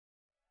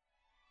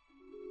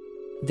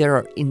there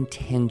are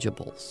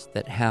intangibles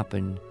that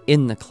happen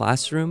in the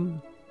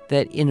classroom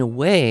that in a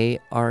way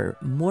are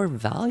more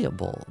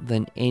valuable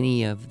than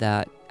any of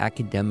that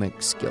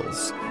academic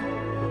skills.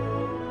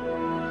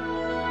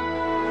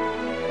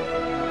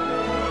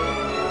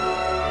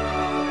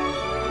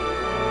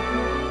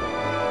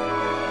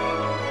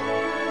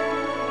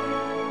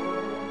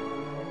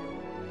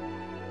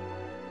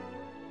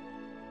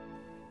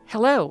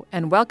 Hello,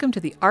 and welcome to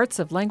the Arts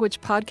of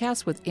Language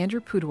podcast with Andrew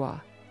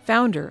Pudewa,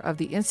 founder of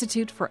the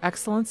Institute for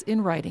Excellence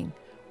in Writing,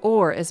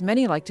 or as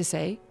many like to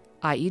say,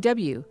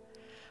 IEW.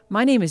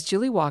 My name is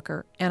Julie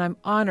Walker, and I'm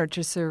honored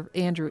to serve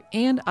Andrew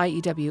and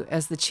IEW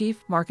as the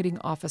Chief Marketing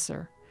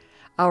Officer.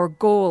 Our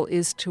goal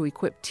is to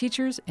equip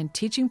teachers and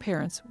teaching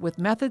parents with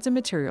methods and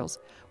materials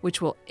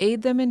which will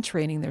aid them in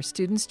training their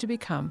students to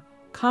become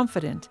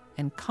confident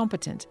and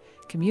competent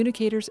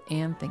communicators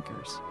and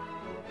thinkers.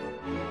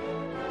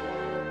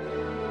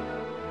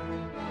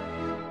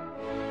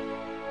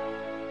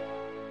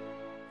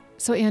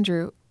 So,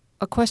 Andrew,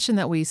 a question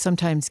that we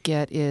sometimes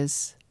get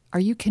is,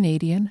 are you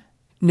Canadian?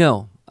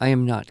 No, I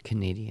am not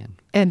Canadian.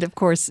 And of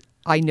course,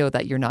 I know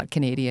that you're not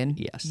Canadian.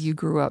 Yes. You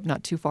grew up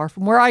not too far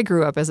from where I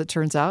grew up, as it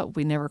turns out.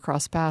 We never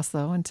crossed paths,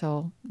 though,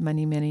 until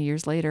many, many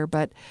years later.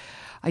 But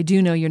I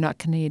do know you're not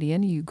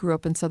Canadian. You grew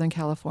up in Southern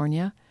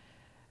California.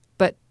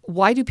 But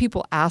why do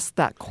people ask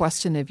that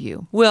question of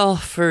you? Well,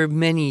 for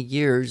many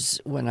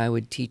years, when I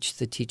would teach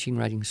the Teaching,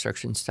 Writing,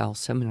 Instruction Style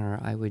seminar,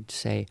 I would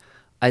say,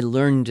 I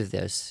learned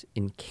this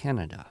in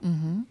Canada.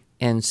 Mm-hmm.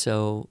 And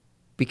so,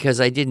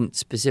 because I didn't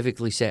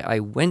specifically say I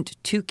went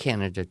to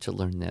Canada to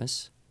learn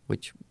this,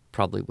 which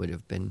probably would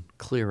have been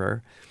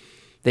clearer,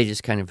 they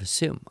just kind of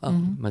assume,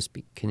 it must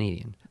be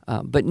Canadian.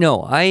 But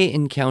no, I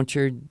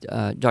encountered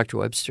Dr.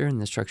 Webster in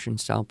the Structure and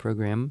Style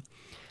program,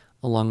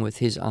 along with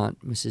his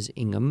aunt, Mrs.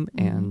 Ingham,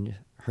 and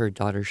her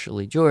daughter,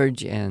 Shirley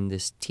George, and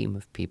this team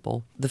of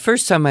people. The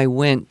first time I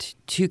went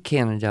to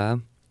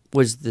Canada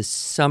was the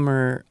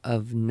summer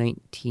of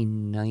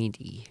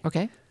 1990.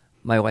 Okay.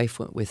 My wife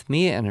went with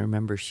me, and I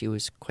remember she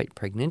was quite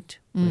pregnant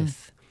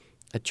with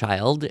a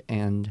child,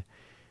 and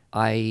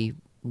I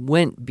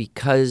went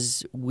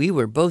because we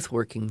were both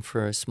working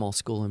for a small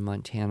school in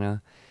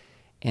Montana,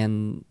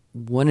 and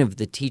one of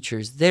the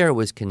teachers there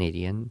was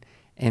Canadian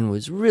and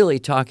was really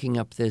talking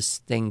up this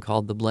thing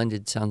called the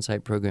Blended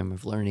Soundside Program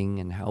of Learning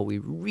and how we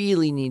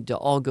really need to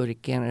all go to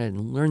Canada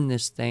and learn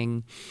this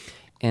thing,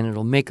 and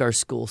it'll make our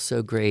school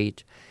so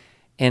great.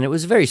 And it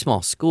was a very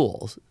small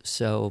school,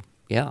 so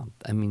yeah,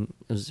 I mean,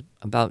 it was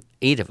about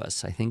 8 of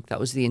us, I think. That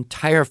was the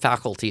entire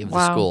faculty of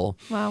the school.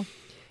 Wow.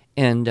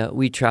 And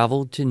we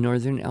traveled to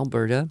northern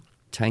Alberta,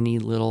 tiny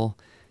little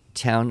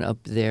town up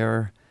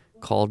there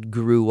called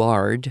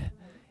Grouard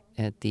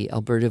at the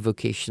Alberta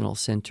Vocational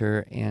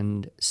Center,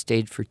 and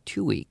stayed for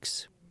 2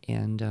 weeks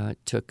and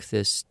took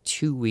this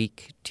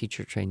 2-week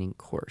teacher training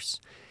course.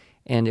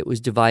 And it was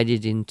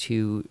divided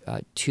into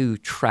 2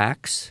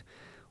 tracks.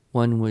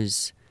 One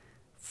was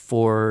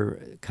for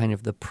kind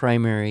of the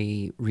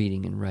primary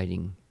reading and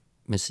writing,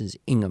 Mrs.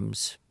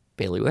 Ingham's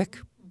bailiwick,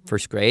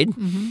 first grade.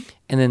 Mm-hmm.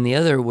 And then the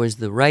other was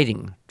the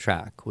writing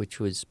track, which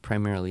was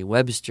primarily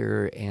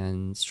Webster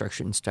and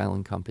structure and style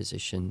and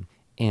composition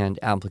and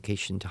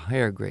application to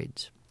higher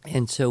grades.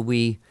 And so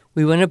we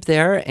went up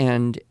there,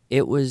 and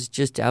it was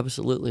just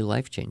absolutely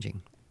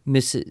life-changing.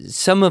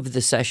 Some of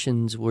the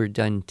sessions were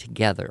done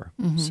together.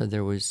 Mm-hmm. So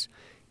there was,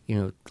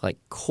 like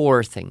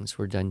core things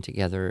were done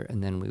together,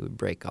 and then we would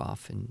break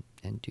off and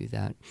do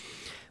that.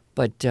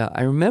 But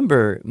I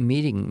remember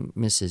meeting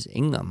Mrs.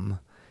 Ingham,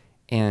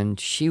 and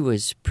she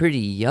was pretty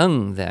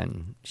young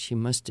then. She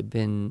must have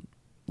been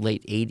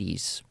late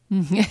 80s.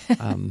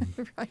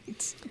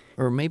 Right.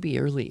 Or maybe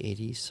early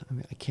 80s.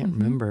 I can't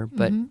remember.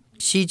 But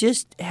she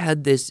just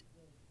had this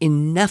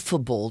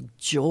ineffable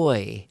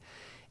joy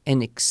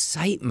and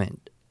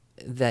excitement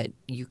that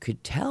you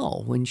could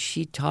tell when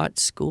she taught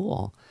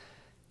school.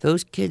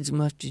 Those kids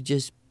must have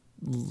just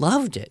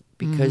loved it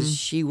because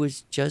she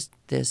was just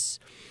this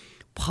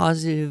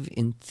positive,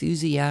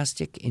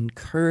 enthusiastic,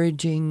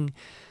 encouraging,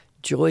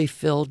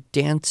 joy-filled,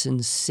 dance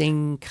and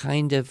sing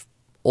kind of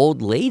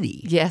old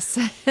lady. Yes.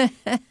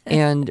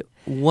 And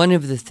one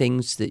of the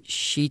things that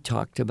she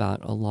talked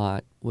about a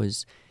lot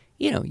was,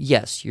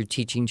 yes, you're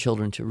teaching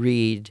children to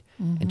read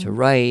and to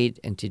write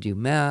and to do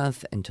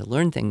math and to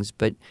learn things,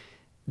 but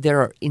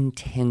there are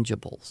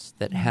intangibles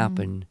that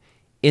happen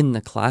in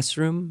the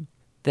classroom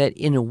that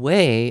in a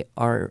way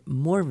are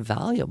more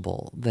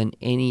valuable than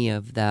any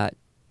of that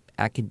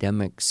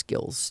academic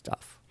skills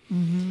stuff.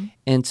 Mm-hmm.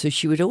 And so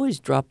she would always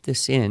drop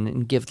this in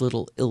and give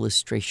little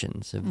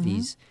illustrations of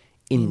these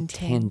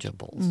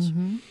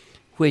intangibles,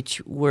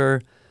 which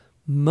were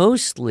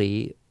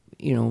mostly,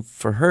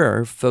 for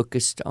her,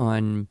 focused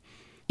on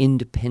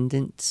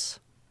independence,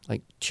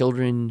 like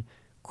children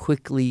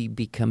quickly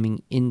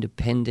becoming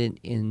independent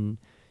in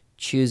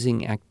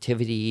choosing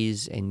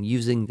activities and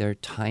using their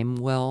time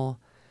well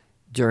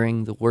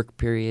during the work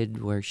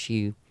period where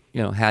she,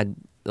 had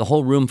the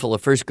whole room full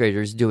of first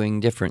graders doing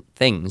different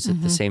things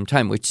at the same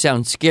time, which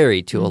sounds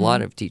scary to a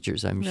lot of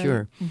teachers, I'm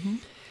sure.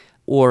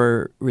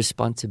 or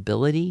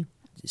responsibility,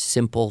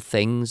 simple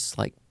things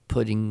like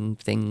putting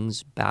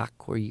things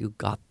back where you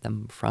got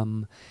them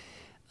from.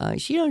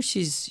 She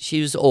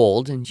was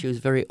old, and she was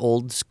very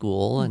old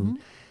school, and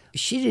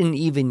she didn't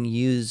even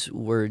use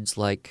words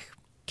like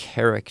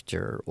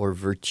character or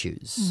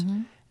virtues.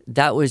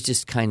 That was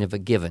just kind of a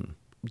given.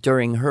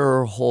 During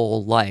her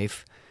whole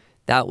life,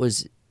 that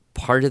was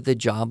part of the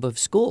job of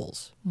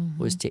schools,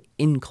 was to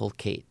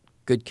inculcate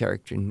good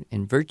character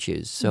and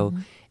virtues. So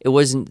it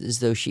wasn't as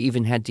though she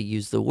even had to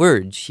use the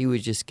words. She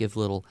would just give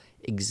little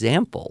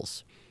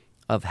examples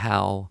of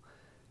how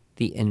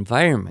the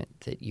environment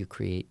that you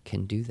create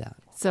can do that.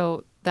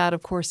 So that,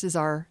 of course, is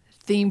our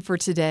theme for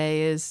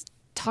today, is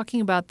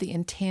talking about the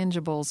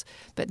intangibles.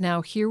 But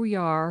now here we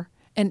are,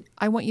 and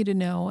I want you to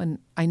know, and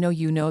I know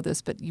you know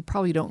this, but you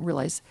probably don't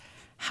realize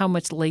how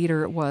much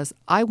later it was.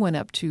 I went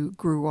up to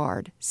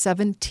Gruard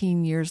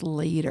 17 years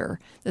later.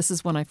 This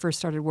is when I first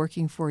started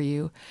working for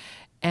you.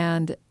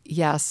 And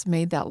yes,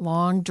 made that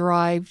long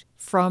drive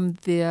from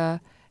the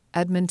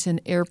Edmonton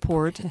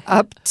airport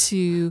up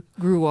to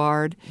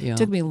Gruard. Yeah. It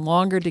took me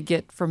longer to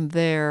get from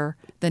there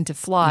than to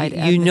fly to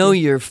You Edmonton. know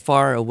you're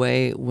far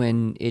away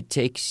when it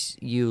takes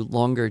you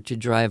longer to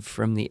drive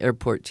from the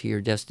airport to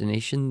your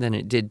destination than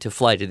it did to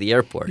fly to the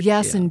airport.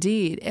 Yes, Yeah.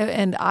 indeed.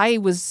 And I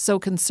was so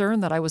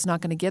concerned that I was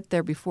not going to get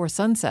there before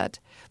sunset,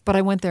 but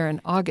I went there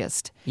in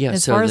August. Yeah, And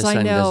as so far the as I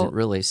sun know, doesn't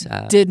really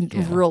set. didn't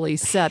Yeah. really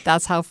set.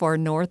 That's how far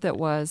north it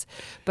was.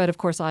 But of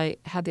course, I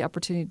had the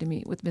opportunity to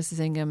meet with Mrs.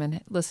 Ingham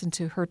and listen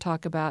to her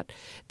talk about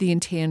the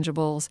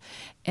intangibles.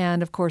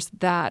 And of course,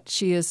 that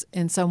she is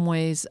in some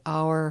ways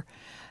our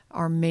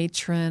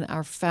matron,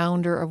 our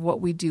founder of what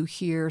we do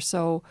here.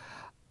 So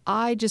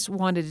I just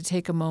wanted to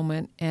take a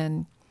moment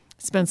and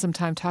spend some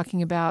time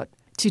talking about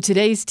to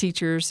today's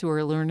teachers who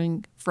are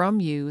learning from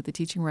you the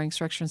teaching, writing,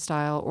 structure, and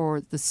style,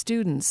 or the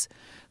students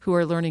who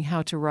are learning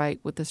how to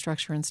write with the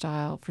structure and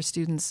style for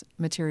students'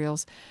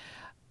 materials.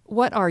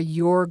 What are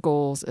your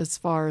goals as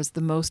far as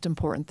the most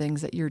important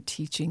things that you're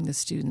teaching the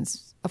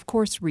students? Of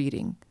course,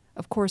 reading,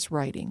 of course,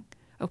 writing,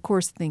 of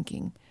course,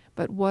 thinking.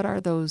 But what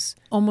are those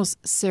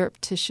almost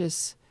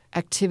surreptitious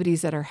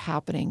activities that are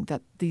happening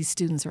that these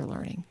students are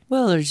learning?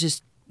 Well,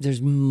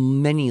 there's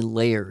many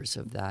layers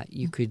of that.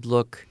 You could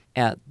look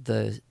at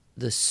the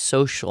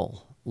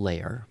social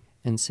layer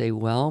and say,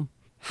 well,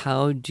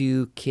 how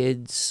do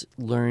kids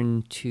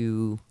learn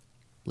to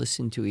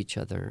listen to each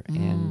other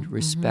and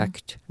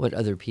respect what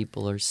other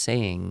people are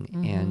saying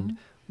and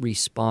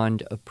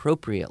respond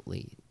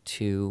appropriately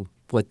to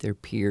what their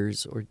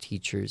peers or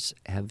teachers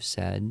have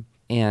said?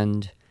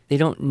 And they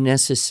don't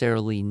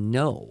necessarily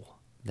know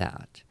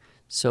that.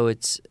 So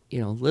it's,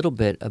 a little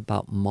bit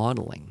about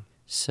modeling.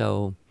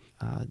 So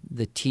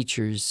the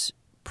teacher's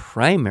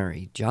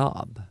primary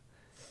job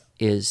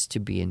is to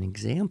be an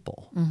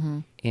example.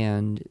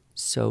 And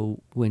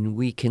so when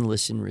we can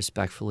listen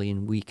respectfully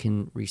and we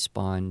can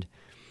respond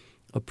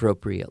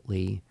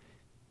appropriately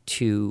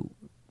to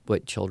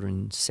what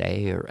children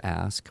say or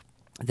ask,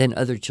 then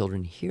other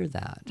children hear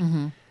that.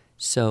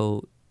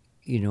 So,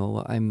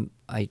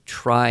 I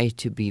try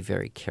to be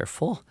very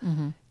careful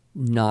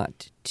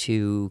not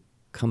to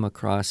come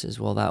across as,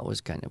 well, that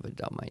was kind of a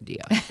dumb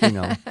idea,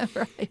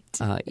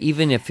 Right.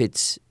 even if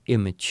it's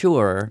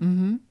immature,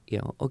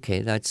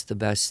 okay, that's the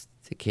best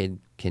the kid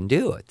can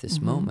do at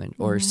this moment,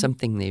 or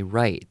something they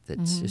write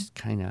that's just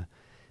kind of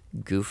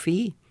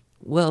goofy.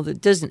 Well, that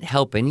doesn't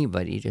help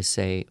anybody to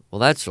say, well,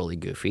 that's really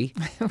goofy.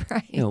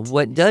 Right.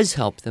 What does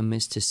help them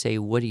is to say,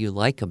 what do you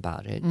like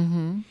about it?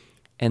 And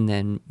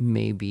then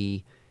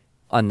maybe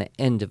on the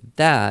end of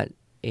that,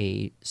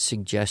 a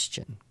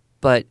suggestion.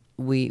 But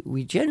we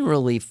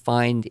generally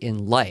find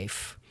in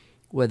life,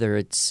 whether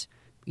it's,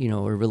 a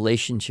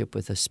relationship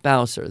with a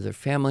spouse or their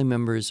family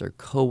members or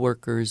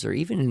coworkers or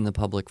even in the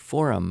public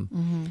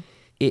forum,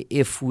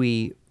 if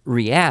we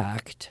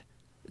react,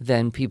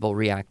 then people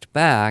react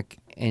back,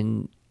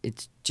 and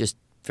it's just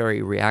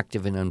very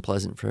reactive and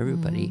unpleasant for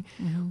everybody.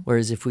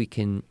 Whereas if we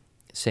can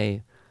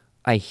say,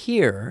 I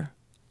hear,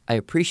 I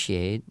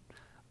appreciate,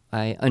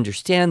 I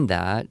understand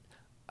that,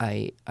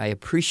 I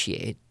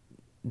appreciate,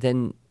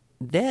 then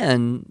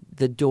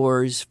the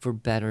doors for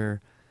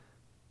better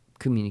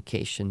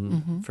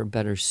communication, for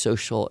better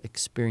social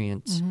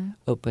experience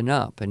open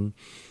up. And,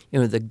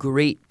 the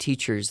great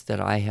teachers that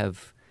I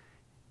have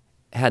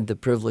had the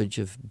privilege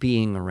of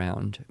being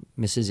around,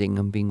 Mrs.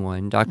 Ingham being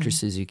one, Dr.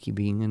 Suzuki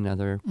being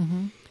another.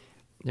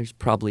 There's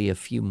probably a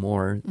few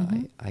more,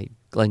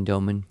 Glenn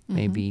Doman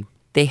maybe.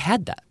 They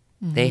had that.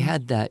 They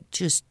had that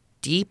just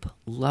deep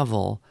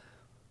level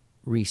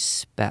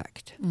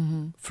respect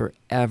for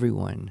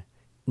everyone,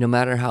 no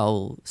matter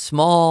how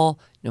small,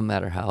 no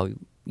matter how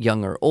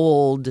young or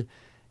old,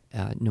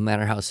 no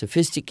matter how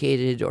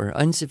sophisticated or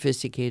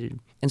unsophisticated.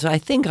 And so I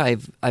think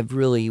I've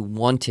really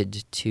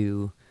wanted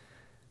to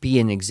be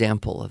an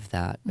example of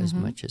that as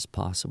much as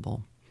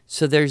possible.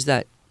 So there's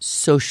that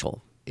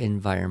social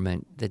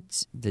environment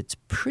that's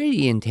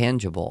pretty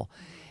intangible.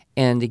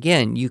 And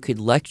again, you could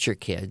lecture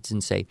kids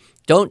and say,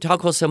 don't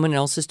talk while someone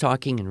else is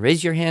talking, and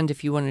raise your hand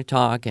if you want to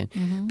talk, and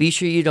be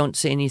sure you don't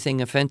say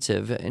anything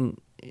offensive. And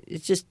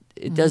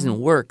it doesn't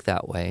work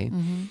that way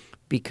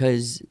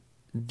because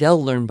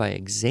they'll learn by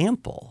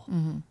example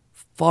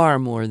far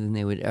more than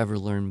they would ever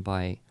learn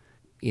by,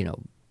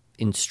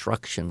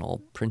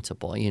 instructional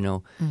principle.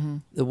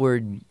 The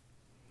word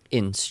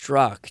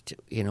instruct,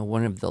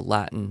 one of the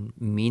Latin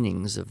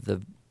meanings of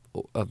the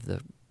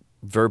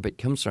verb it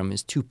comes from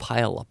is to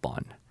pile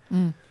upon.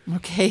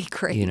 Okay,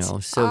 great.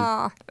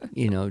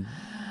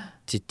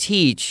 To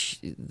teach,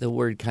 the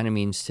word kind of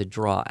means to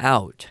draw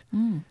out.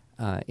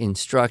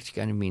 Instruct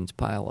kind of means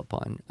pile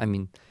upon.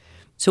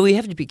 So we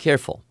have to be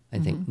careful, I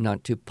think,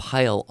 not to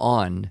pile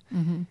on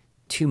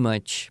too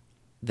much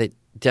that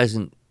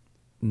doesn't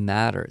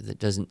matter, that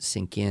doesn't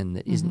sink in,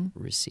 that isn't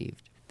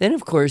received. Then,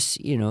 of course,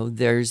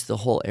 there's the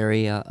whole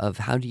area of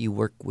how do you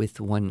work with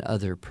one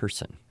other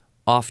person.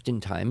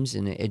 Oftentimes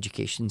in an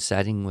education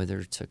setting, whether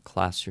it's a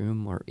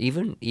classroom or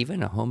even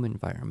a home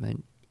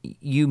environment,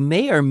 you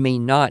may or may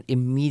not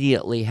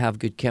immediately have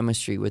good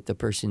chemistry with the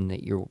person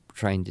that you're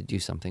trying to do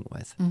something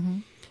with.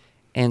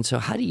 And so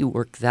how do you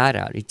work that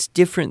out? It's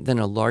different than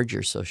a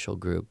larger social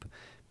group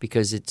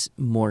because it's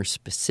more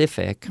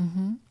specific.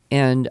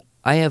 And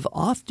I have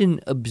often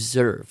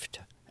observed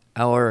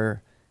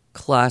our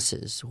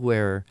classes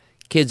where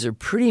kids are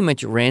pretty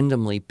much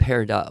randomly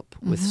paired up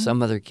with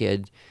some other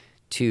kid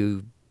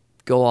to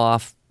go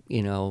off,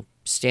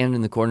 stand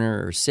in the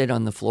corner or sit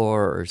on the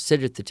floor or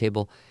sit at the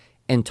table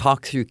and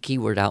talk through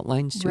keyword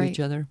outlines to each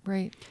other.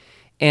 Right.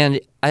 And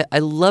I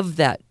love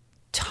that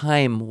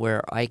time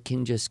where I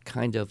can just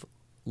kind of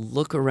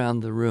look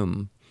around the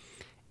room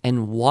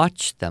and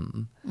watch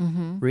them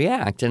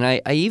react. And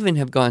I even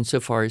have gone so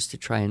far as to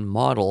try and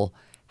model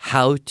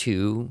how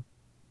to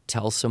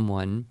tell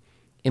someone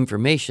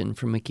information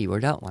from a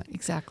keyword outline.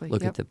 Exactly.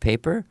 Look at the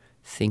paper,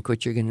 think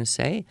what you're going to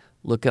say,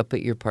 look up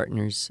at your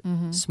partner's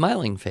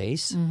smiling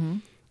face,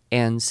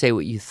 and say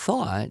what you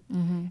thought,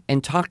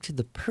 and talk to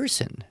the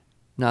person,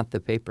 not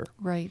the paper.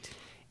 Right.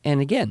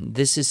 And again,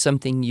 this is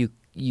something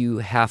you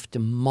have to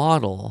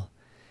model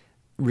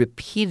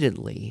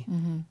repeatedly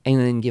and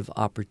then give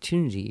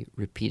opportunity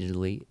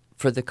repeatedly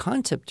for the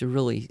concept to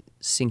really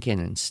sink in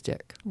and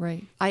stick.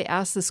 Right. I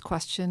asked this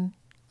question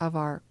of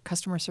our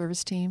customer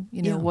service team,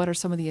 what are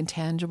some of the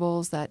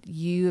intangibles that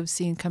you have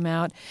seen come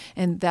out?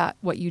 And that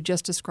what you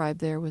just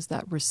described there was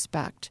that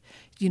respect.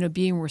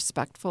 Being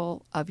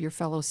respectful of your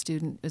fellow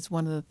student is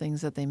one of the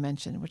things that they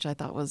mentioned, which I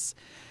thought was,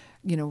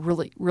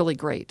 really, really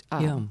great.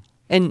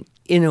 And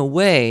in a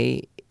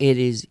way, it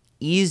is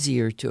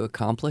easier to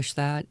accomplish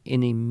that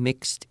in a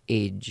mixed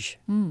age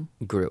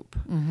group.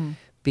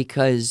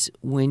 Because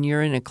when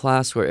you're in a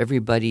class where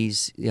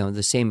everybody's,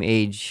 the same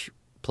age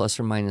plus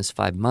or minus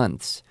 5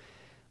 months,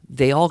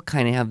 they all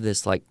kind of have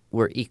this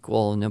we're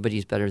equal,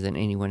 nobody's better than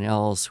anyone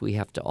else, we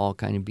have to all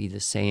kind of be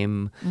the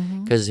same.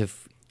 Because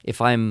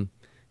if I'm,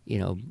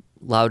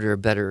 louder,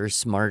 better,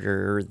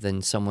 smarter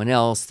than someone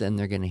else, then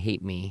they're going to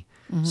hate me.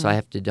 So I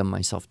have to dumb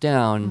myself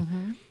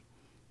down.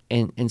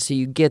 And so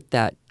you get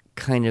that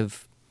kind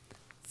of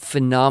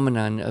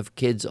phenomenon of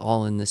kids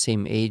all in the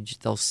same age.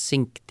 They'll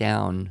sink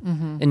down.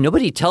 And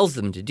nobody tells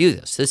them to do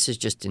this. This is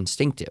just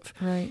instinctive.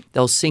 Right.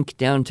 They'll sink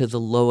down to the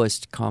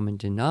lowest common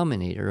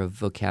denominator of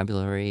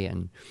vocabulary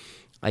and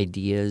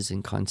ideas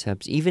and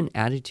concepts, even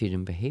attitude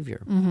and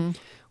behavior.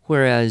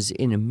 Whereas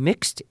in a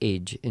mixed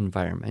age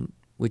environment,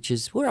 which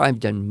is where I've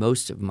done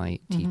most of my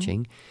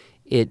teaching,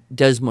 it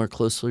does more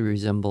closely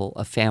resemble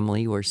a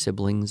family where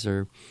siblings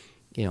are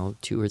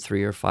 2 or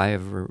 3 or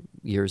 5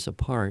 years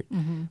apart.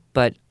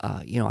 But,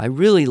 I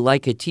really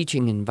like a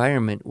teaching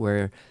environment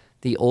where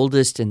the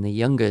oldest and the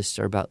youngest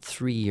are about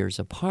 3 years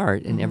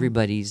apart and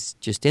everybody's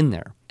just in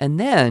there. And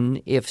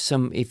then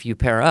if you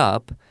pair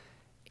up,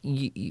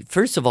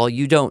 first of all,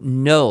 you don't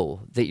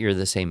know that you're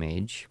the same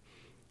age.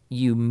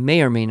 You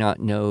may or may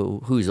not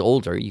know who's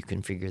older. You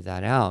can figure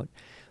that out.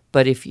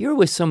 But if you're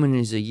with someone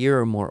who's a year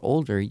or more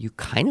older, you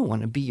kind of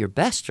want to be your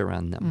best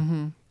around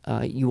them.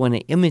 You want to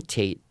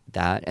imitate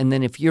that. And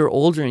then if you're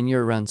older and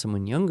you're around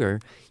someone younger,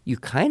 you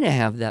kind of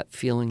have that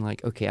feeling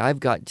like, okay, I've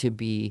got to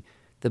be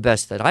the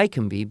best that I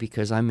can be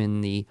because I'm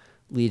in the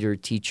leader,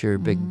 teacher,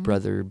 big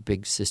brother,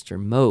 big sister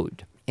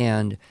mode.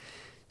 And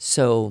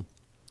so,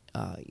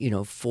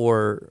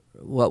 for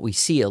what we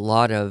see a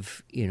lot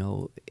of,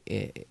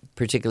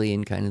 particularly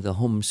in kind of the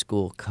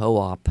homeschool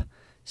co-op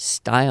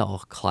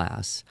style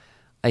class,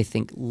 I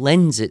think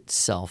lends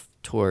itself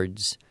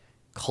towards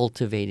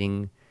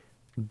cultivating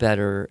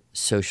better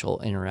social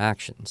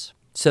interactions.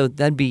 So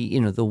that'd be,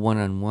 the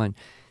one-on-one.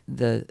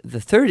 The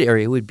third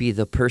area would be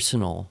the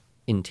personal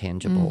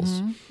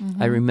intangibles.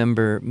 I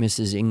remember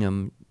Mrs.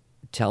 Ingham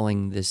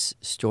telling this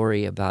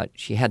story about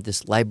she had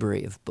this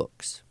library of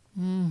books,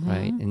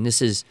 right? And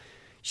this is,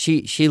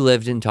 she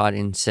lived and taught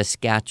in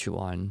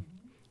Saskatchewan,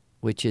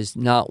 which is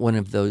not one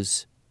of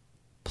those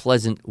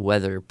pleasant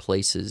weather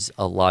places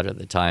a lot of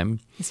the time.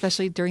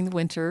 Especially during the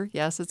winter.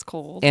 Yes, it's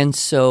cold. And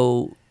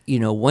so,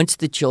 once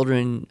the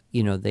children,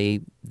 they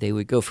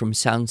would go from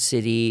Sound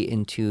City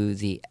into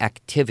the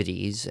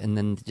activities and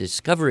then the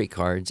discovery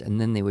cards, and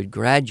then they would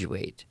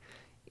graduate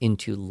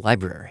into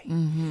library.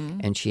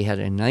 And she had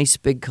a nice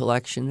big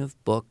collection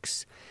of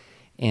books,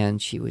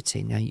 and she would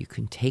say, now you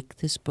can take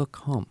this book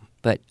home,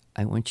 but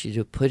I want you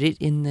to put it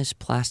in this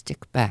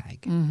plastic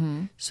bag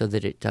so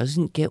that it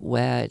doesn't get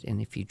wet,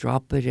 and if you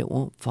drop it, it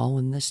won't fall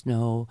in the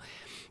snow.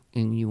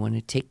 And you want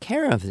to take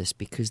care of this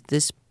because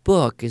this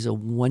book is a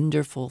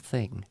wonderful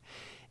thing.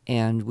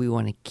 And we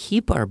want to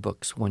keep our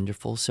books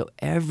wonderful so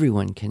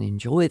everyone can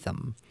enjoy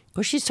them.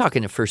 Well, she's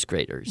talking to first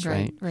graders,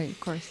 right? Right, of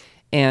course.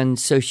 And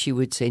so she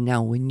would say,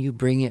 now, when you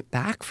bring it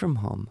back from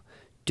home,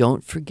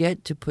 don't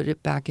forget to put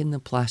it back in the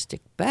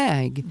plastic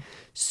bag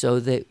so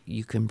that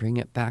you can bring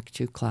it back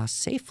to class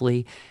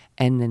safely.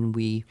 And then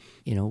we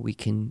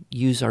can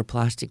use our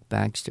plastic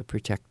bags to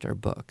protect our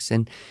books.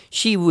 And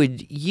she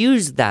would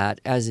use that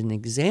as an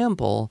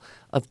example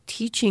of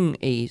teaching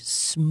a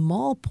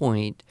small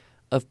point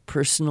of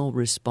personal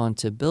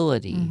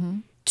responsibility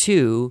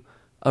to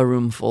a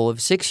room full of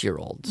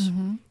 6-year-olds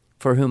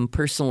for whom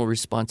personal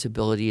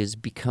responsibility is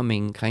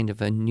becoming kind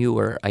of a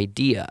newer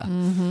idea.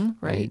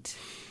 Right.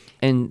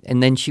 And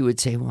then she would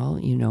say, well,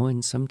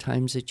 and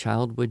sometimes a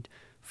child would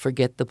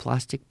forget the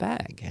plastic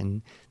bag,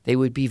 and they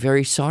would be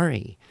very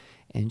sorry.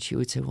 And she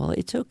would say, well,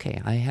 it's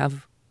okay. I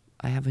have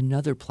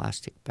another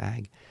plastic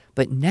bag.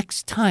 But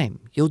next time,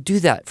 you'll do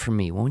that for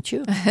me, won't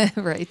you?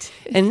 Right.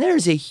 And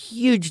there's a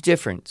huge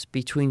difference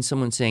between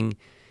someone saying,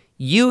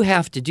 you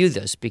have to do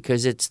this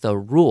because it's the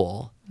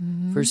rule,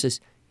 versus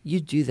you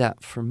do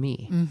that for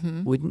me,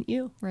 wouldn't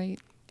you? Right.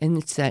 And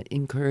it's that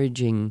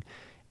encouraging,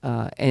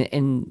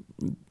 and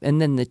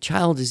then the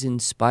child is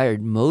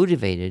inspired,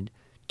 motivated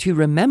to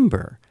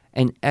remember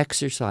and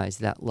exercise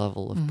that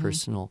level of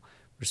personal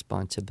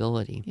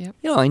responsibility. Yep.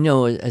 I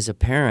know as a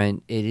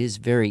parent, it is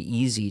very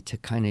easy to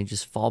kind of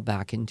just fall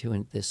back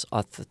into this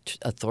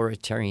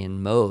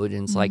authoritarian mode.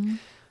 And it's like,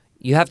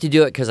 you have to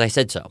do it because I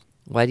said so.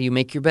 Why do you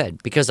make your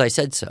bed? Because I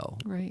said so.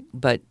 Right.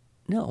 But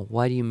no,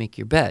 why do you make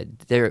your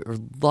bed? There are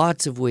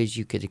lots of ways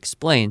you could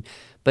explain,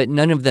 but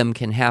none of them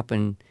can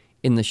happen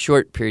in the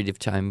short period of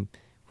time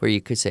where you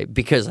could say,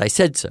 because I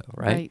said so,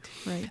 right?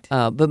 Right.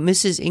 But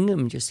Mrs.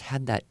 Ingham just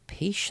had that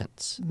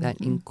patience, that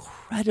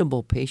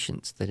incredible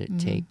patience that it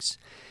takes.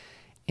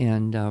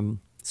 And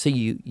so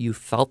you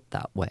felt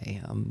that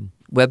way.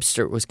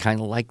 Webster was kind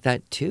of like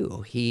that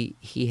too. He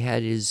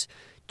had his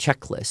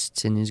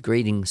checklists and his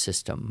grading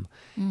system.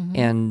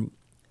 And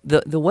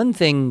the one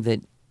thing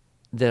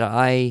that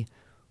I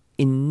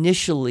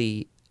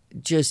initially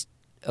just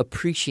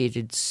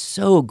appreciated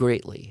so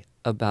greatly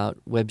about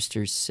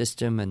Webster's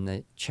system and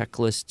the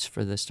checklists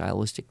for the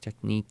stylistic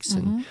techniques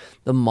and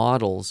the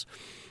models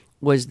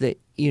was that,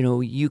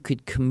 you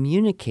could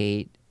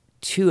communicate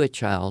to a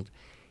child,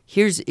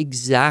 here's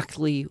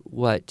exactly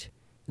what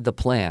the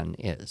plan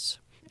is.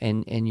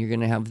 And you're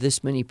going to have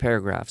this many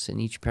paragraphs, and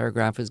each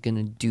paragraph is going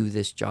to do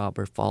this job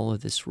or follow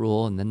this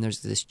rule. And then there's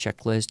this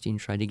checklist. You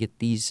try to get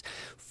these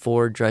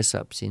 4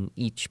 dress-ups in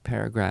each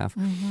paragraph.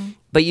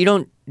 But you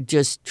don't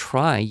just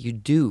try, you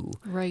do.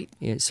 Right.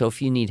 So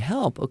if you need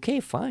help, okay,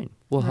 fine.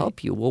 We'll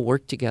help you. We'll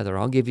work together.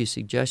 I'll give you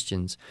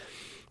suggestions.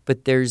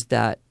 But there's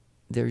that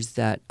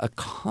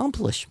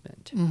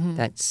accomplishment,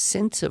 that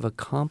sense of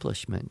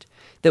accomplishment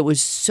that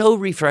was so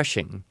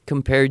refreshing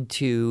compared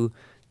to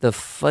the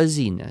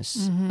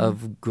fuzziness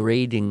of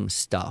grading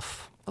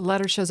stuff. A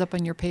letter shows up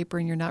on your paper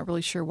and you're not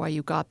really sure why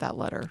you got that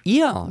letter.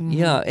 Yeah.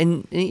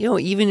 And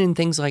even in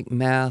things like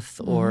math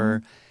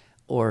or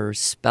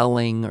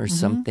spelling or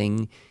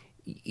something,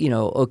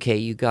 okay,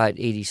 you got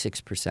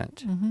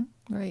 86%.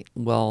 Right.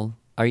 Well,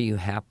 are you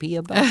happy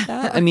about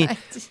that? I mean,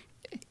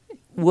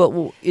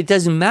 well, it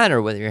doesn't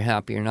matter whether you're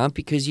happy or not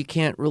because you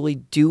can't really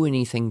do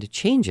anything to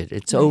change it.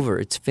 It's over.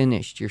 It's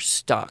finished. You're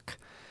stuck.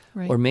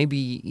 Right. Or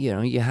maybe,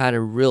 you had a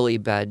really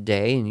bad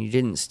day and you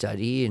didn't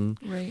study and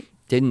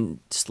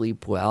didn't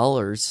sleep well,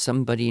 or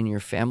somebody in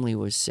your family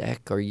was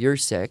sick or you're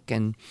sick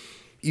and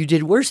you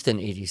did worse than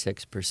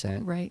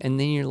 86%. Right. And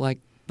then you're like,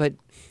 but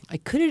I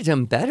could have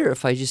done better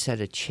if I just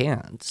had a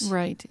chance.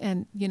 Right.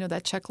 And,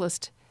 that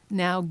checklist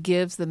now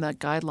gives them that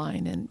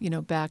guideline.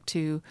 And, back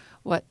to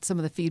what some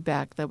of the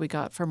feedback that we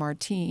got from our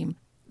team,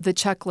 the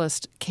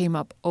checklist came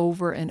up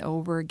over and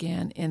over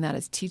again in that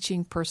it's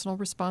teaching personal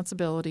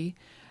responsibility,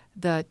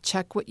 the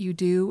check what you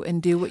do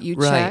and do what you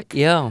check.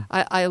 Yeah.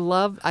 I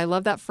love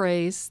that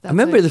phrase. I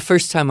remember the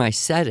first time I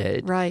said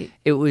it. Right.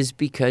 It was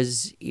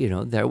because,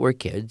 there were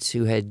kids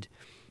who had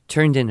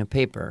turned in a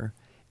paper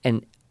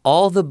and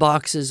all the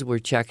boxes were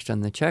checked on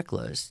the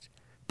checklist,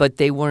 but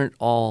they weren't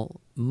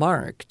all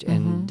marked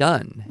and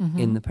done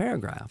in the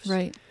paragraphs.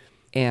 Right.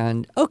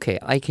 And, okay,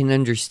 I can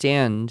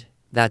understand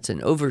that's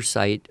an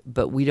oversight,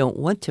 but we don't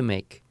want to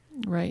make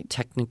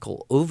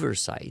technical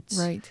oversights.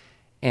 Right.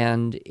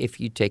 And if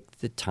you take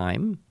the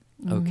time,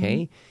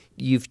 okay,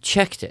 you've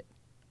checked it.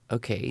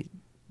 Okay,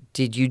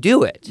 did you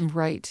do it?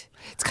 Right.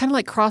 It's kind of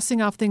like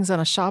crossing off things on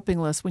a shopping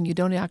list when you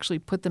don't actually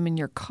put them in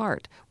your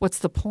cart. What's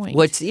the point?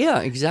 Yeah,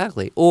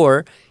 exactly.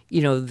 Or,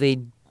 they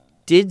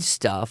did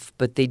stuff,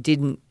 but they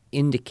didn't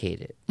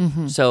indicate it.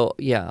 So,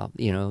 yeah,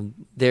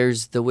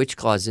 there's the witch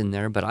clause in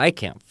there, but I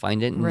can't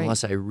find it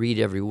unless I read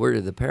every word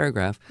of the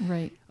paragraph.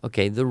 Right.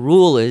 Okay, the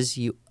rule is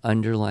you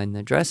underline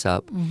the dress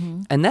up.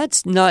 And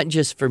that's not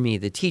just for me,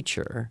 the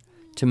teacher,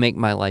 to make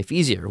my life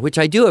easier, which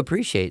I do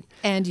appreciate.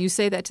 And you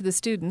say that to the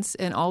students,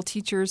 and all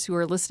teachers who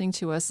are listening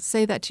to us,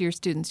 say that to your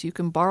students. You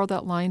can borrow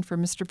that line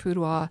from Mr.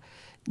 Pudois.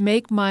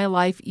 Make my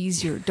life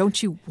easier.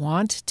 Don't you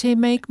want to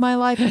make my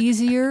life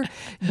easier?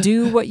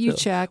 Do what you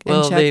check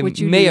and check what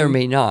you may do. or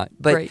may not.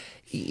 But, Right.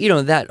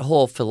 That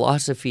whole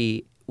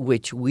philosophy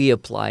which we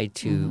apply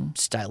to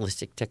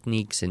stylistic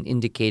techniques and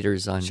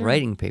indicators on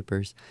writing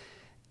papers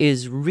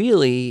is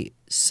really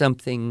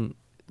something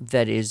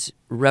that is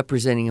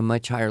representing a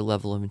much higher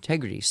level of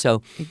integrity.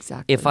 So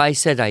if I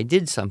said I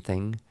did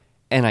something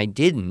and I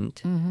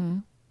didn't,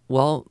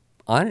 well,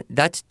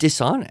 that's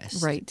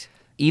dishonest. Right.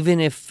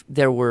 Even if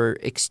there were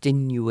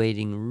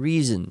extenuating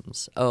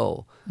reasons.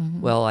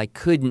 Well, I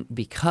couldn't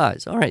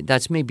because. All right,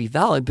 that's maybe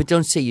valid, but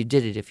don't say you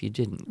did it if you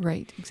didn't.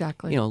 Right,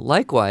 exactly.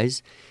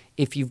 Likewise,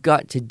 if you've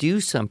got to do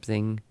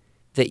something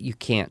that you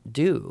can't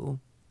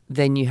do,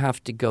 then you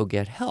have to go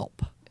get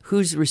help.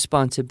 Whose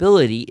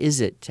responsibility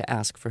is it to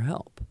ask for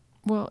help?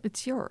 Well,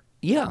 it's your.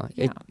 Yeah.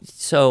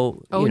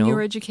 Own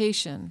your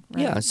education.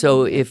 Right? Yeah.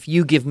 So if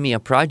you give me a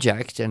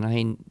project and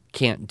I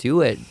can't do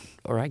it,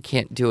 or I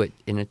can't do it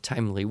in a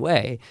timely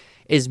way,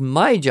 is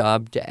my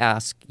job to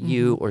ask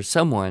you or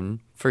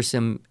someone for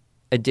some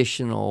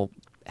additional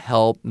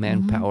help,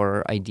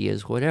 manpower,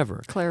 ideas,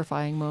 whatever.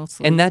 Clarifying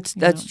mostly. And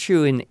that's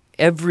true in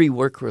every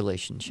work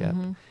relationship.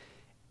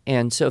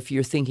 And so if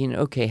you're thinking,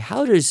 okay,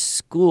 how does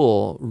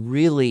school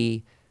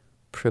really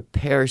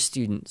prepare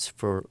students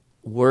for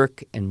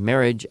work and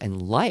marriage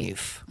and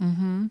life?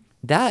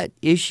 That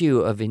issue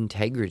of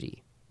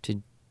integrity,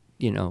 to,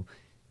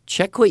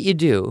 check what you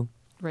do,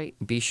 right.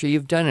 Be sure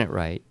you've done it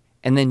right,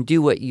 and then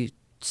do what you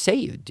say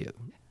you do,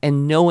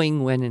 and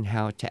knowing when and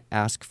how to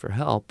ask for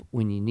help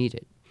when you need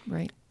it.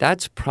 Right.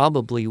 That's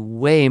probably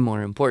way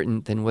more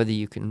important than whether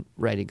you can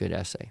write a good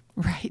essay.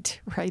 Right,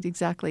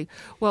 exactly.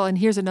 Well, and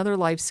here's another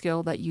life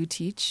skill that you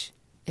teach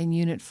in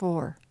Unit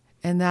 4,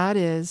 and that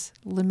is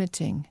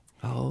limiting.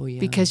 Oh, yeah.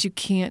 Because you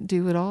can't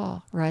do it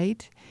all,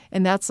 right?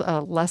 And that's a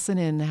lesson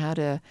in how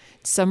to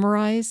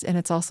summarize, and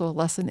it's also a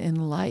lesson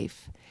in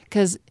life.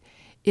 Because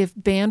if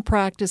band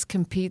practice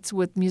competes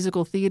with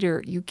musical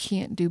theater, you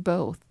can't do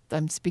both.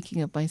 I'm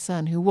speaking of my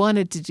son who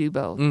wanted to do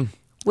both.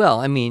 Well,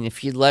 I mean,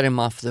 if you'd let him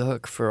off the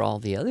hook for all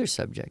the other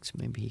subjects,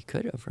 maybe he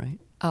could have, right?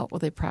 Oh, well,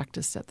 they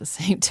practiced at the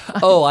same time.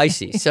 Oh, I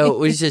see.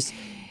 So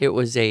it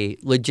was a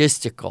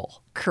logistical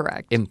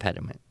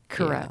impediment.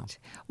 Correct.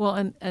 Yeah.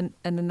 Well, and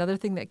another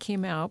thing that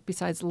came out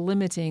besides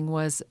limiting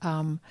was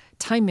time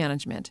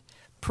management.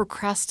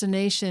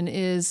 Procrastination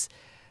is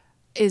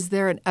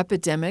there an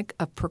epidemic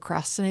of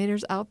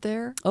procrastinators out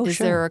there? Oh, is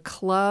there a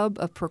club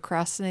of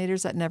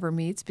procrastinators that never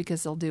meets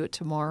because they'll do it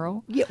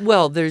tomorrow? Yeah,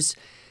 well, there's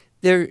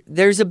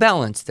a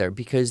balance there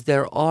because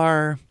there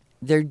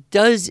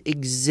does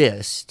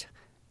exist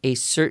a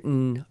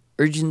certain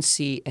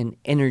urgency and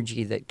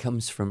energy that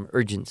comes from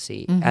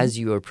urgency as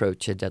you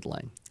approach a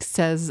deadline.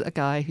 Says a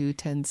guy who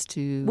tends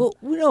to... Well,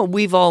 no,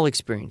 we've all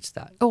experienced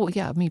that. Oh,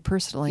 yeah, me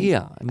personally.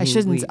 Yeah. I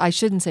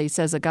shouldn't say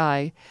says a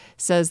guy,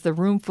 says the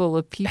room full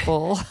of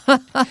people.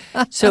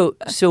 So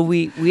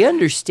we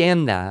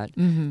understand that,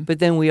 but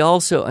then we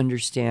also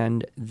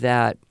understand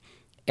that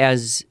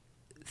as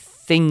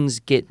things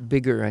get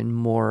bigger and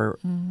more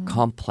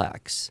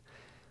complex,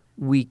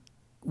 we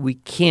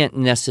can't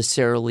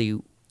necessarily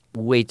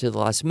wait to the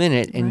last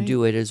minute and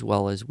do it as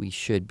well as we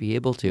should be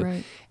able to.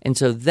 Right. And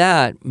so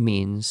that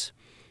means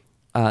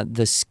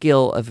the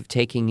skill of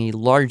taking a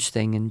large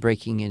thing and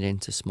breaking it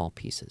into small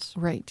pieces.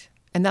 Right.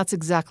 And that's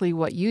exactly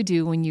what you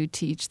do when you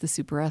teach the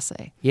super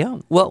essay.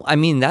 Yeah. Well, I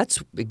mean,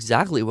 that's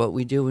exactly what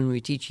we do when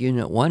we teach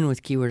Unit 1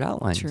 with keyword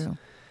outlines. True.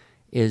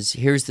 Is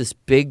here's this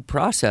big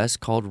process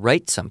called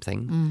write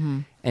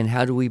something, and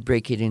how do we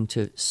break it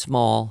into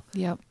small,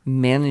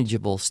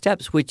 manageable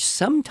steps, which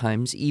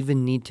sometimes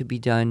even need to be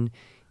done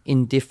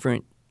in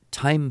different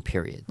time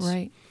periods.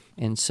 Right.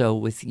 And so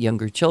with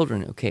younger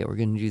children, okay, we're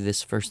going to do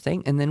this first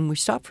thing, and then we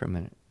stop for a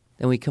minute.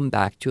 Then we come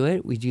back to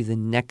it. We do the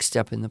next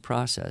step in the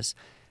process.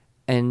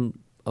 And,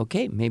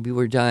 okay, maybe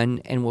we're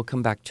done, and we'll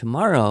come back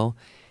tomorrow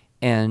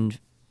and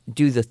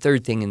do the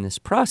third thing in this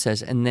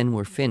process, and then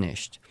we're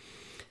finished.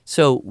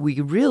 So we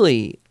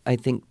really, I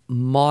think,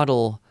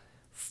 model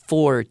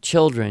for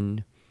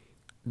children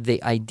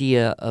the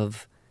idea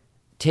of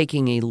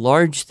taking a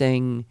large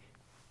thing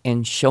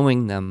and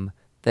showing them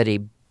that a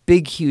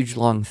big, huge,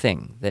 long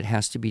thing that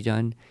has to be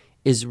done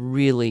is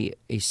really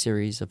a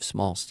series of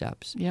small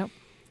steps. Yep.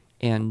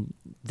 And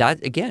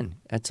that, again,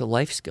 that's a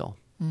life skill.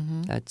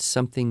 That's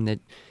something that,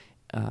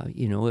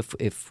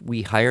 if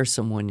we hire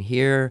someone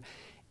here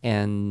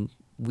and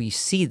we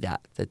see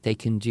that they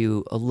can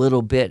do a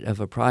little bit of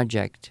a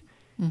project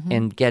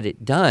and get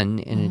it done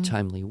in a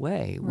timely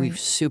way, we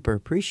super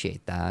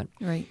appreciate that.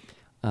 Right.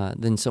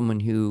 Than someone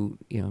who,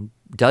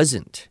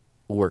 doesn't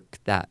work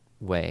that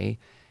way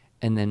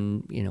and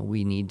then,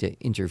 we need to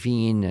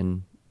intervene,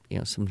 and,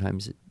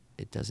 sometimes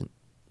it doesn't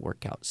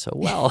work out so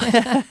well.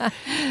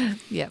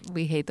 Yeah,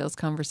 we hate those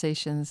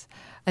conversations.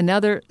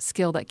 Another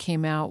skill that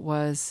came out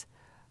was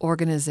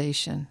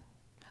organization.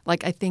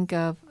 Like I think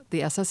of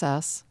the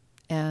SSS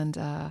and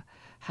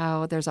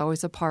how there's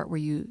always a part where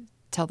you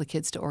tell the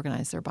kids to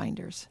organize their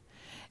binders.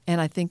 And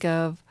I think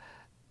of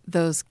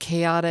those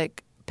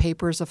chaotic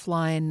papers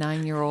a-flying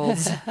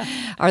 9-year-olds.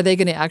 Are they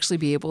going to actually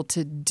be able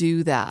to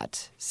do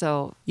that?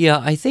 So yeah,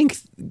 I think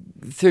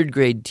third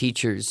grade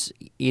teachers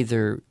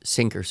either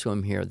sink or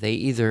swim here. They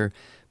either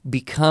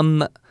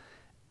become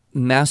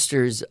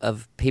masters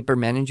of paper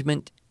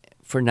management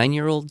for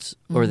 9-year-olds,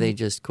 or they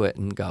just quit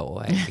and go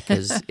away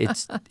because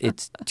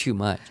it's too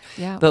much.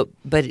 Yeah. But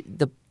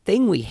the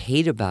thing we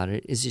hate about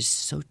it is it's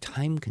so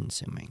time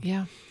consuming.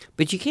 Yeah.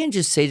 But you can't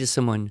just say to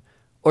someone,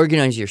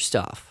 organize your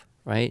stuff,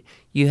 right?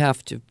 You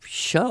have to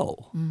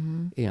show,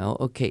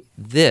 okay,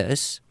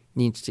 this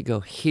needs to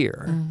go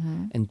here,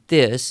 and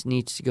this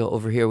needs to go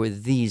over here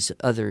with these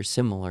other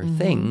similar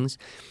things.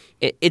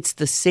 It's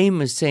the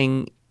same as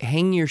saying,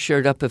 hang your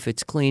shirt up if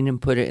it's clean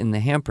and put it in the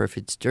hamper if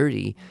it's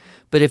dirty.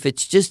 But if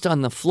it's just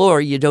on the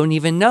floor, you don't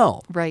even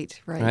know. Right.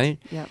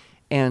 Yep.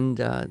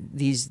 And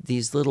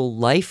these little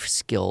life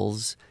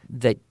skills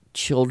that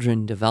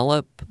children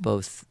develop,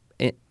 both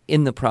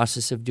in the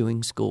process of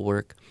doing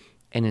schoolwork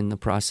and in the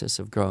process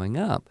of growing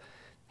up,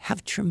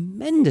 have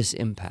tremendous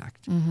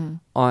impact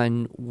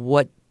on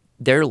what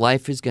their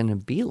life is going to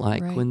be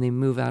like when they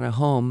move out of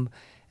home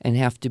and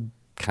have to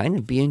kind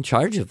of be in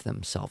charge of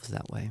themselves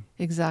that way.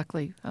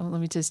 Exactly. Let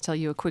me just tell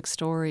you a quick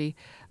story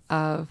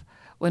of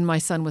when my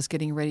son was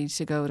getting ready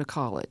to go to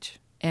college.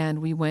 And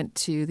we went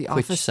to the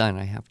office. Which son,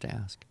 I have to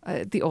ask?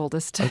 The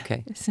oldest.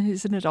 Okay.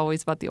 Isn't it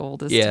always about the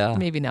oldest? Yeah.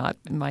 Maybe not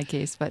in my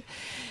case. But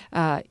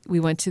we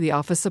went to the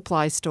office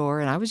supply store,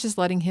 and I was just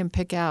letting him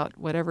pick out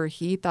whatever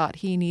he thought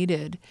he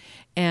needed.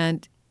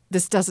 And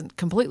this doesn't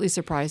completely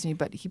surprise me,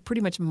 but he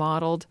pretty much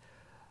modeled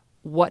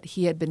what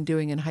he had been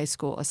doing in high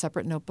school, a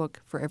separate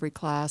notebook for every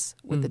class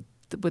with the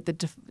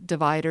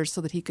dividers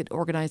so that he could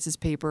organize his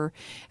paper.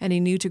 And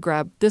he knew to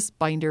grab this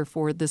binder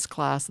for this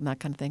class and that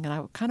kind of thing. And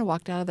I kind of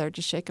walked out of there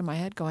just shaking my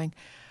head going,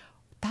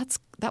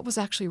 that was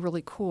actually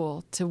really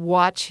cool to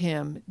watch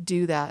him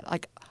do that.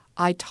 Like,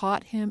 I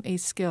taught him a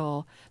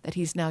skill that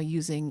he's now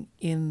using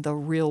in the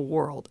real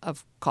world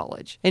of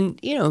college. And,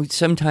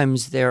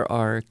 sometimes there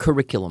are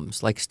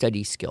curriculums like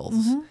study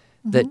skills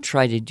that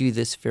try to do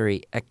this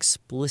very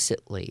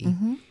explicitly.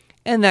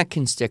 And that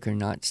can stick or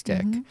not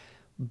stick.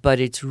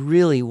 But it's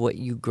really what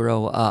you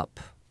grow up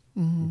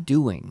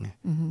doing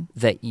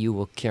that you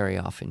will carry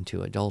off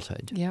into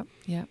adulthood.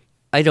 Yep.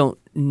 I don't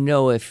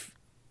know if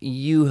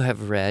you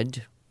have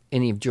read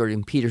any of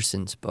Jordan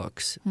Peterson's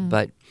books,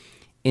 but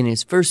in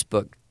his first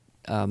book,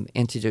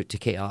 Antidote to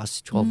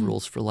Chaos, 12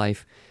 Rules for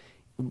Life,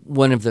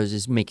 one of those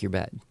is make your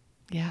bed.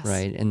 Yes.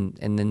 Right? And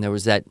then there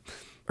was that,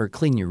 or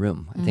clean your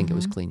room. I think it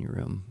was clean your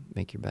room,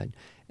 make your bed.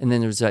 And then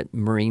there was that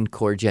Marine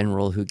Corps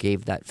general who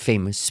gave that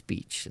famous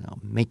speech,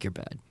 make your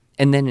bed.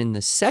 And then in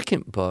the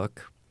second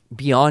book,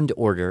 Beyond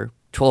Order,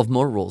 12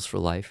 More Rules for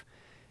Life,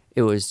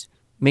 it was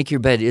make your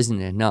bed isn't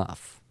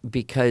enough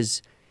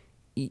because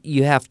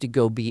you have to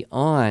go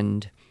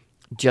beyond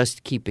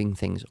just keeping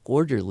things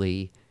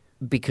orderly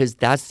because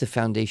that's the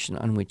foundation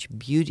on which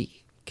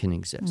beauty can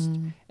exist.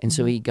 And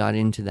so he got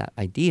into that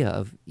idea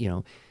of,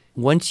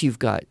 once you've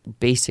got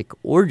basic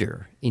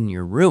order in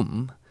your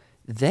room,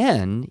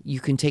 then you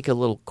can take a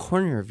little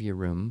corner of your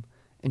room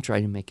and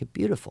try to make it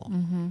beautiful.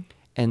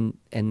 And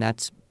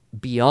that's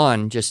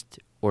beyond just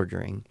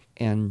ordering.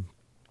 And,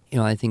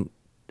 I think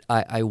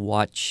I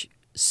watch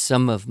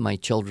some of my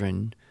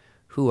children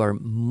who are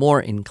more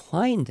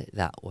inclined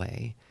that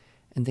way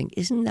and think,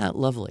 isn't that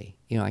lovely?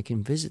 I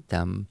can visit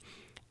them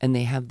and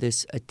they have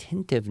this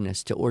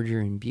attentiveness to order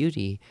and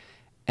beauty,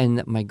 and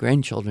that my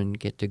grandchildren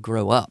get to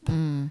grow up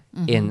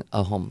in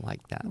a home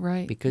like that.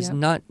 Right. Because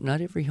not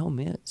every home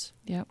is.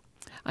 Yep.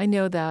 I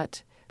know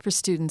that for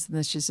students, and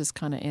this is just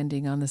kind of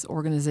ending on this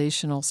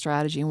organizational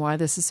strategy and why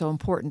this is so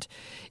important,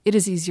 it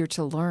is easier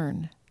to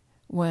learn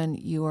when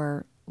you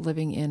are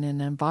living in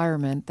an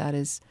environment that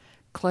is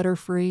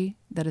clutter-free,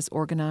 that is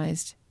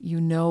organized.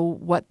 You know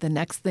what the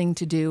next thing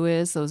to do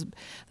is,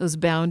 those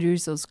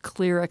boundaries, those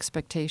clear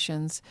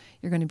expectations.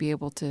 You're going to be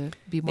able to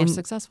be more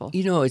successful.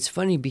 It's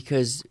funny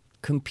because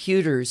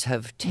computers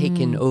have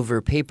taken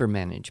over paper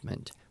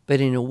management. But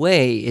in a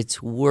way,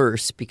 it's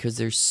worse because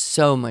there's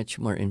so much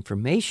more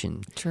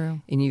information.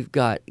 True. And you've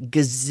got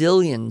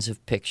gazillions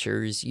of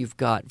pictures. You've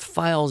got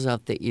files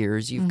out the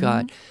ears. You've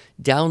got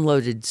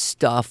downloaded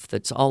stuff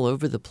that's all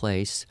over the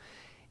place.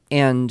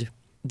 And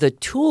the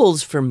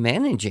tools for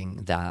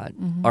managing that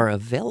are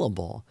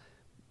available.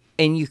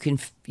 And you can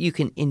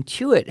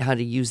intuit how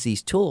to use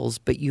these tools,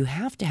 but you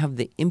have to have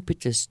the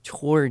impetus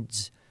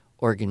towards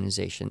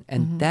organization.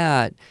 And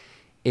that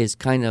is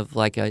kind of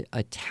like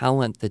a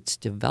talent that's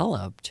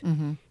developed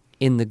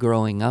in the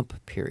growing up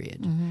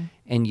period.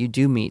 And you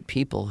do meet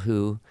people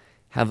who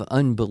have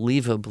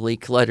unbelievably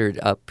cluttered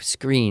up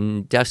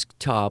screen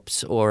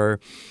desktops or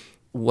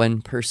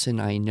one person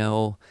I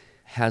know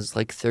has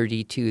like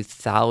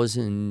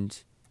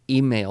 32,000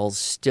 emails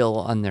still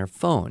on their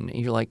phone. And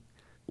you're like,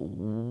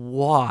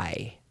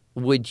 why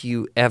would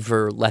you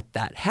ever let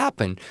that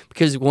happen?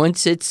 Because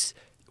once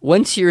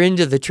you're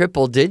into the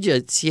triple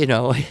digits,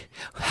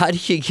 how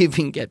do you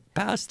even get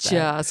past that?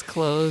 Just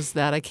close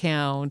that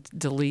account,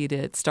 delete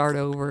it, start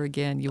over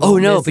again. You Oh,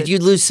 won't no, miss but it.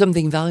 you'd lose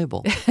something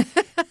valuable.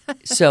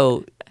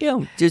 So,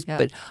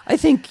 but I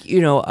think,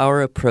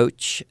 our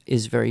approach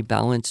is very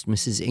balanced.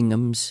 Mrs.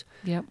 Ingham's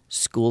Yep.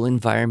 school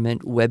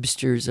environment,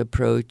 Webster's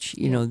approach,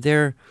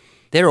 they're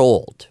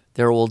old.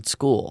 They're old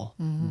school.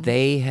 Mm-hmm.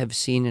 They have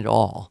seen it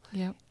all.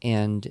 Yep.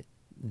 And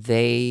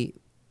they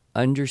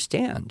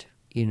understand,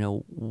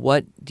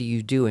 what do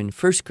you do in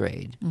first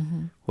grade,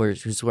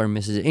 which is where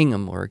Mrs.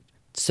 Ingham worked,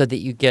 so that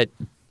you get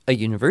a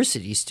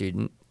university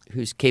student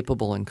who's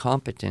capable and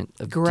competent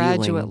of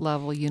Graduate dealing,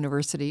 level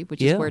university,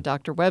 which is where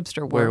Dr.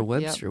 Webster worked. where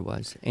Webster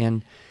was.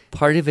 And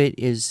part of it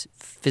is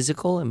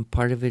physical and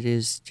part of it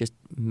is just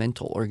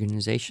mental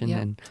organization.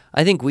 Yep. And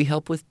I think we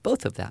help with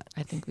both of that.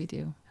 I think we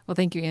do. Well,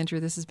 thank you, Andrew.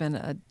 This has been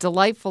a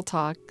delightful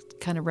talk,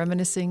 kind of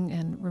reminiscing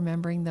and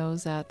remembering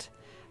those that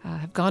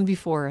have gone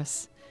before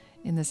us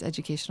in this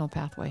educational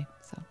pathway.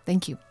 So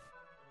thank you.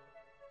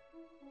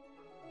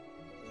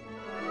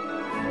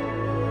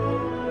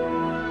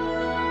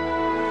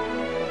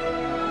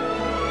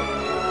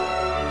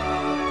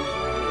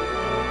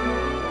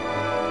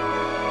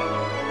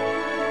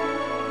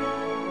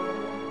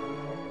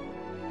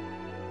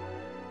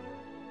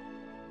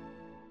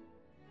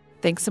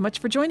 Thanks so much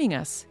for joining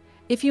us.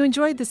 If you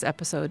enjoyed this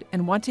episode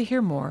and want to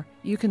hear more,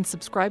 you can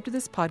subscribe to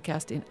this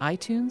podcast in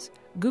iTunes,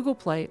 Google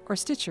Play, or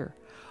Stitcher,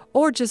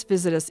 or just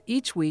visit us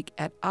each week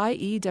at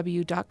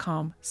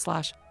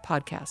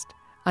iew.com/podcast.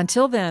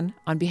 Until then,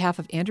 on behalf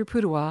of Andrew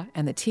Pudewa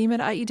and the team at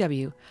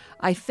IEW,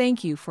 I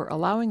thank you for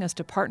allowing us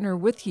to partner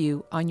with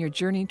you on your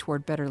journey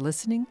toward better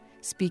listening,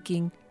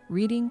 speaking,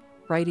 reading,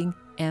 writing,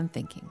 and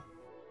thinking.